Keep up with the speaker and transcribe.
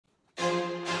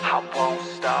I won't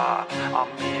stop.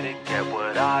 I'm here to get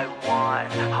what I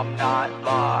want. I'm not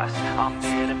lost. I'm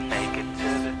here to make it to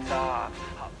the top.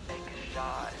 I'll take a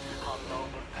shot. I'll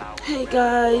overpower. Hey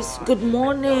guys, good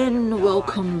morning.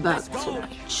 Welcome back to my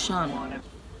channel.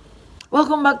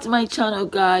 Welcome back to my channel,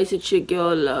 guys. It's your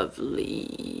girl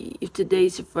Lovely. If today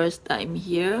is your first time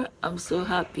here, I'm so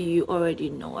happy. You already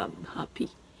know I'm happy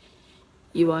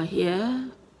you are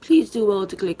here. Please do well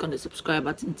to click on the subscribe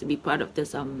button to be part of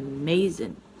this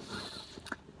amazing,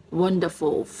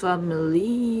 wonderful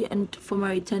family. And for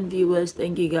my return viewers,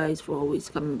 thank you guys for always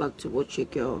coming back to watch your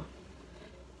girl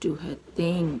do her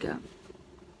thing.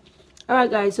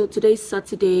 Alright guys, so today's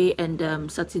Saturday,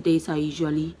 and Saturdays are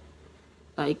usually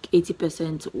like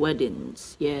 80%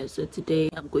 weddings. Yeah, so today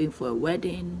I'm going for a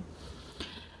wedding.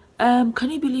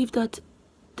 Can you believe that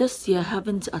this year I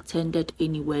haven't attended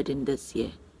any wedding this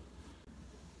year?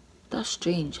 That's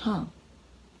strange, huh?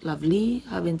 Lovely,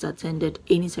 haven't attended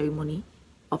any ceremony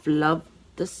of love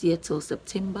this year till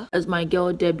September. As my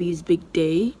girl Debbie's big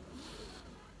day,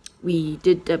 we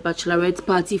did the bachelorette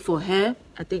party for her.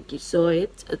 I think you saw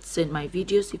it. It's in my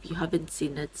videos. If you haven't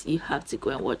seen it, you have to go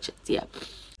and watch it. Yeah.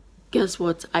 Guess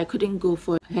what? I couldn't go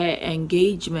for her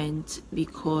engagement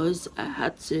because I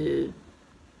had to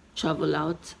travel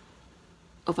out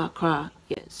of Accra.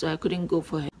 Yeah, so I couldn't go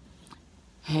for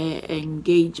her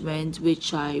engagement,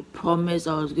 which I promised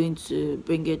I was going to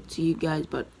bring it to you guys,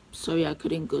 but sorry I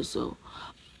couldn't go. So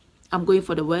I'm going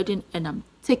for the wedding and I'm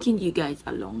taking you guys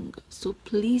along. So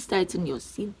please tighten your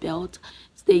seatbelt,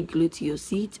 stay glued to your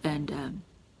seat, and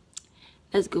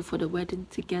let's go for the wedding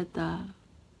together.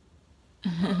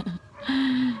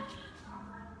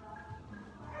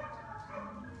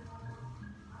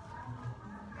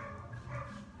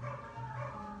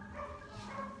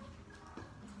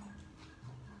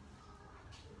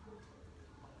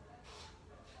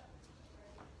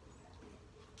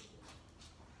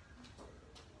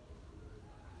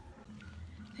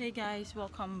 Hey guys,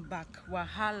 welcome back.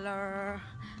 Wahala.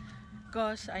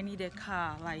 Gosh, I need a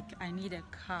car. I need a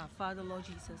car. Father Lord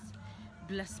Jesus,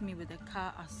 bless me with a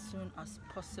car as soon as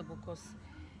possible, because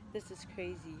this is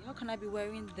crazy. How can I be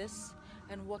wearing this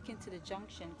and walking to the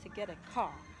junction to get a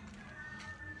car?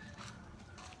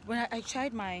 When I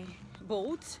tried my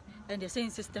Bolt and they're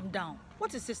saying system down.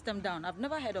 What is system down? I've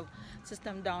never heard of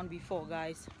system down before,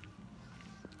 guys.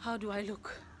 How do I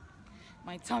look?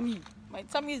 My tummy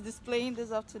is displaying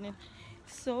this afternoon.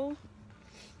 So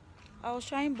I was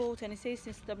trying Bolt and it says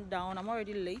system down. I'm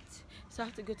already late, so I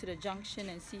have to go to the junction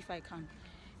and see if I can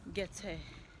get a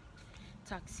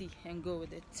taxi and go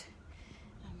with it.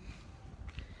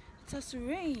 It has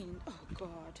rained. Oh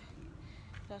God,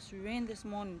 it has rained this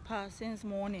morning, since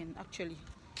morning actually.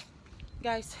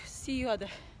 Guys, see you at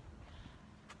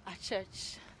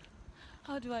church.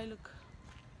 How do I look?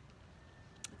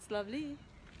 It's lovely.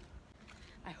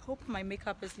 I hope my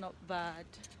makeup is not bad.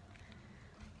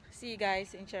 See you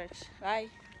guys in church. Bye.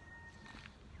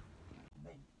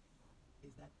 Men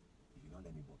is that if you don't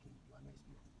let me walk in, you are not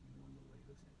experienced. You won't know what it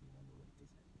looks like. You won't know what it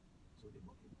tastes like. So they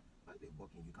walk in. As they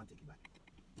walk in, you can't take it back.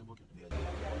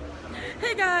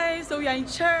 Hey guys, so we are in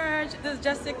church. This is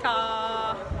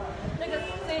Jessica.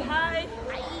 Say hi.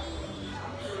 Hi.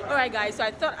 Alright guys, so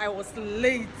I thought I was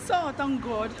late. So thank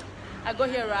God I got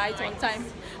here right on time.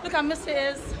 Look at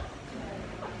Mrs.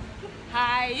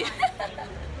 Hi.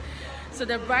 So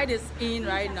the bride is in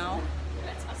right now.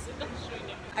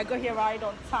 I got here right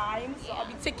on time, so I'll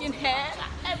be taking her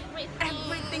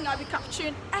everything. I'll be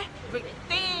capturing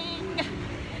everything.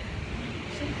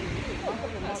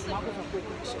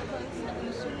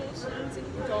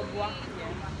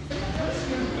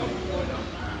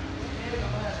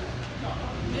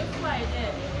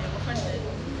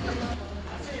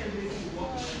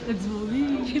 It's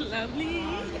lovely, lovely.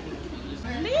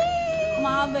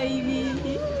 My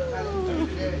baby.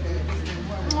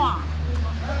 Mwah.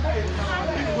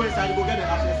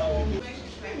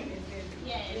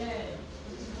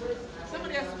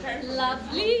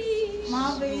 Lovely.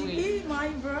 My baby, my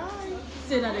bride.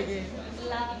 Say that again.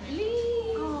 Lovely.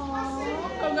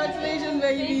 Aww. Congratulations,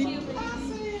 baby.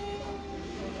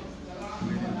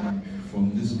 From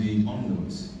this day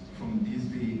onwards,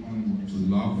 to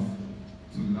love,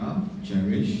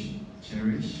 cherish,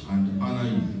 and honor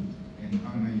you,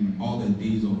 all the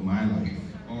days of my life,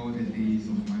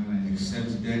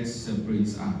 except death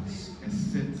separates us.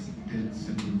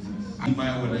 Be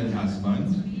my wedded husband,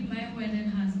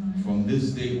 from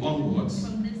this day onwards,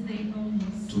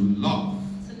 to love,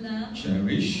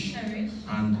 cherish,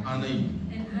 and honor you,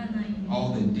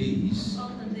 all the days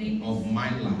of my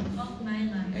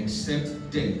life,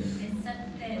 except death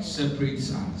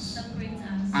separates us.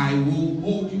 I will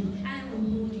hold you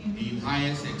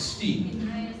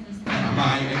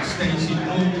by extension,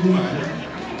 no woman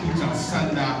put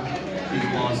asunder,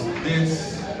 because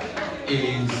this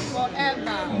is Forever.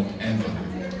 forever.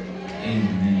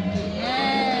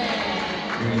 Amen.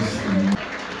 Praise the Lord.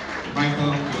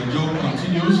 Michael, your job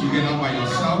continues. You get up by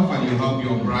yourself and you help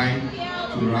your bride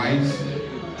to rise.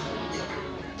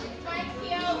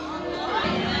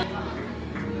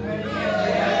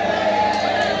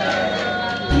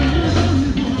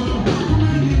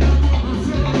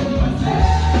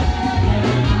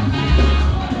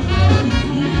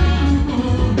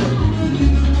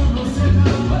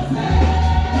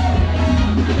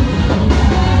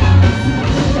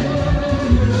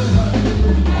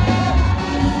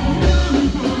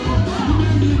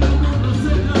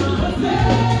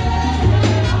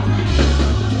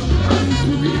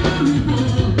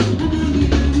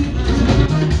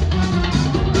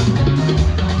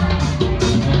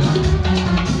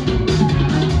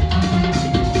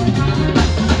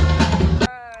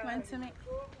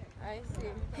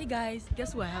 Hey guys,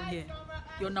 guess who I have here?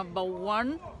 Your number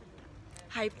one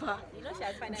hyper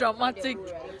dramatic.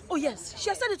 Oh yes, she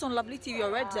has said it on Lovely TV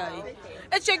already.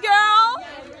 It's your girl,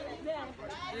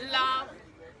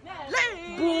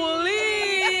 Bully.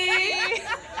 Hey,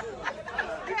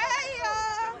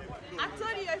 I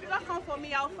told you if you don't come for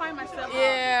me, I'll find myself.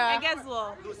 Yeah. And guess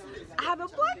what? I have a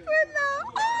boyfriend now.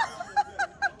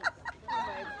 Oh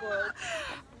my god.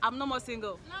 I'm no more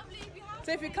single.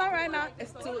 So if you come right now,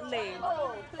 it's too late.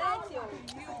 Oh, plenty of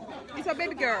you. It's a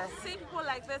baby girl. See people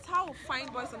like this, how will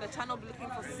find boys on the channel be looking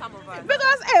for some of us?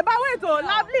 Because, hey, but wait, oh,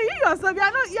 Lovely, you yourself,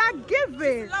 you're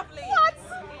giving. Lovely. What?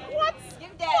 What?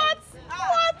 Give them.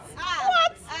 What?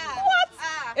 What?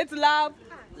 It's love.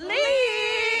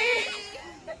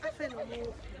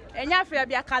 And you feel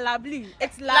like Lovely.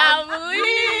 It's Lovely.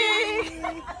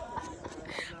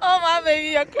 Oh my baby,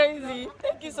 you're crazy.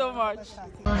 Thank you so much.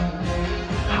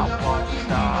 I won't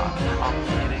stop, I'm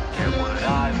here to get what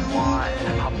I want.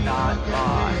 I'm not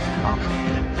lost, I'm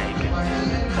here to make it to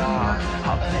the top.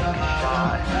 I'll take a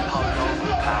shot, I'll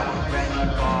overpower any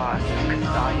boss. Cause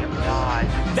I am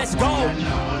not Let's go! one that you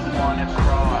would wanna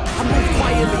cross. I move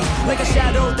quietly, like a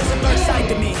shadow, there's a dark side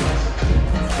to me.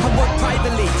 I work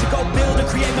privately to go build and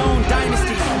create my own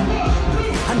dynasty.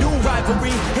 A new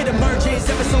rivalry, it emerges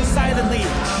ever so silently.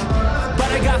 But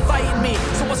I got fight in me,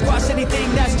 so I'll squash anything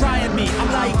that's trying me.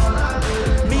 I'm like,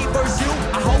 me versus you,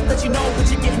 I hope that you know what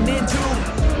you're getting into.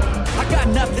 I got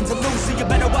nothing to lose, so you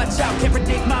better watch out, can't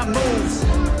predict my moves.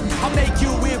 I'll make you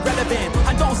irrelevant,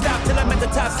 I don't stop till I'm at the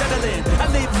top settling. I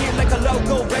live here like a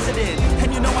local resident,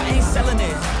 and you know I ain't selling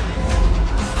it.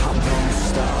 I won't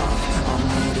stop, I'm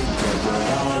here to get what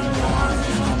I want.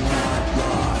 I'm not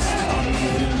lost, I'm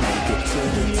here to make it to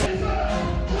the top.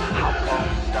 I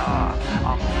won't stop,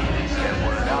 I'm here to get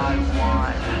what I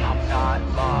want. I'm not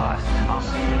lost, I'm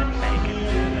here to make it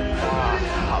to the top.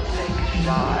 I'll take a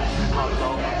shot, I'll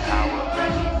overpower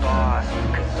any boss.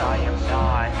 Cause I am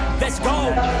not Let's go!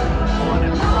 one that you would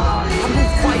wanna cross. I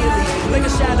move quietly, like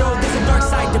a shadow, there's a dark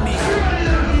side to me.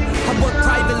 I work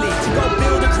privately to go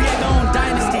build and create my own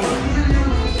dynasty.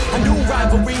 A new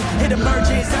rivalry, it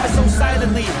emerges ever so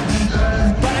silently.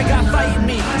 But I got fight in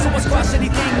me, so I'll squash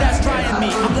anything that's trying me.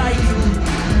 I'm like,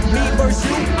 me versus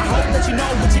you, I hope that you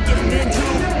know what you're getting into.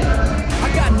 I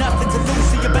got nothing to lose,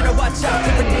 so you better watch out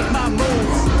to predict my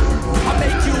moves. I'll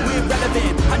make you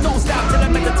irrelevant, I don't stop till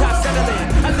I'm at the top settling.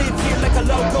 I live here like a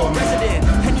local resident,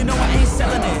 and you know I ain't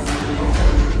selling it.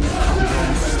 I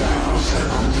won't stop,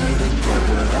 I'm here to get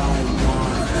what I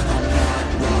want. I'm not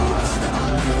lost,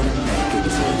 I'm here to make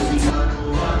it to the top.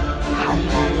 I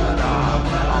won't stop,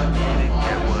 I'm here to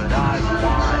get what I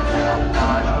want. I'm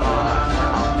not lost,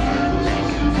 I'm here to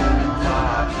make it to the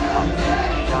top. I'll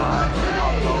take a shot,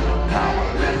 I'll overpower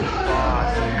any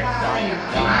boss. Cause I am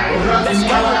not Let's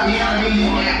go!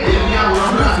 I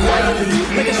move quietly,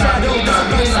 like a shadow, there's a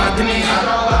dark side to me.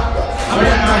 I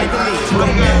work privately to go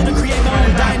build and create my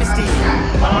own dynasty.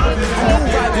 A new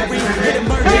rivalry, it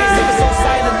emerges ever so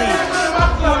silently.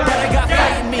 But I got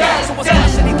fight in me, so I'll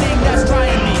squash anything that's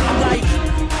trying me. I'm like,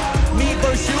 me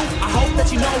versus you, I hope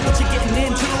that you know what you're getting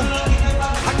into.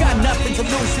 I got nothing to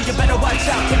lose, so you better watch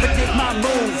out to predict my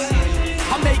moves.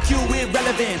 I'll make you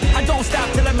irrelevant, I don't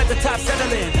stop till I'm at the top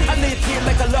settling. I live here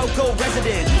like a local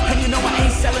resident, and you know I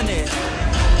ain't selling it.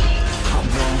 I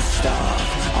won't stop,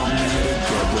 I'm here to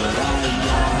get what I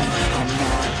want. I'm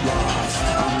not lost,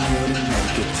 I'm here to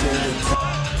make it to the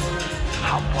top.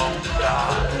 I won't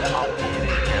stop, I'm here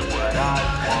to get what I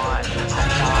want.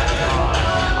 I'm not lost,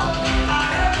 I'm here to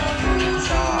make it to the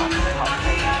top. I'll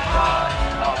take a shot,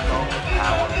 I'll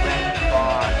overpower any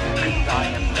boss. Cause I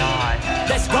am not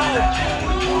Let's go! one that you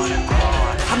would wanna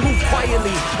cross. I move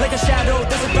quietly, like a shadow,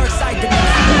 there's a dark side to me.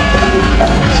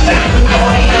 Stand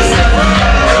for